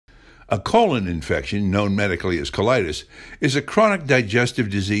A colon infection, known medically as colitis, is a chronic digestive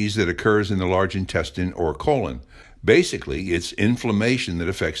disease that occurs in the large intestine or colon. Basically, it's inflammation that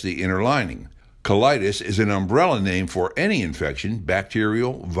affects the inner lining. Colitis is an umbrella name for any infection,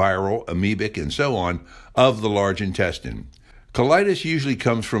 bacterial, viral, amoebic, and so on, of the large intestine. Colitis usually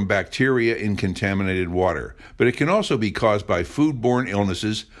comes from bacteria in contaminated water, but it can also be caused by foodborne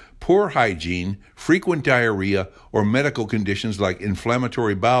illnesses, poor hygiene, frequent diarrhea, or medical conditions like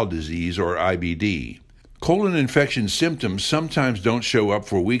inflammatory bowel disease or IBD. Colon infection symptoms sometimes don't show up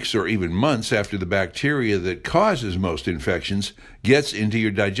for weeks or even months after the bacteria that causes most infections gets into your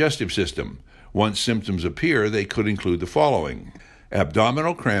digestive system. Once symptoms appear, they could include the following: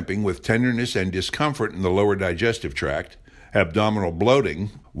 abdominal cramping with tenderness and discomfort in the lower digestive tract, abdominal bloating,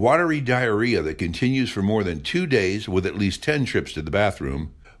 watery diarrhea that continues for more than 2 days with at least 10 trips to the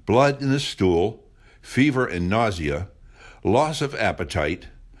bathroom, blood in the stool, fever and nausea, loss of appetite,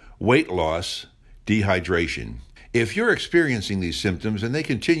 weight loss, dehydration. If you're experiencing these symptoms and they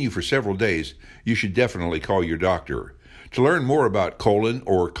continue for several days, you should definitely call your doctor. To learn more about colon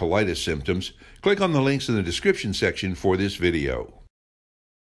or colitis symptoms, click on the links in the description section for this video.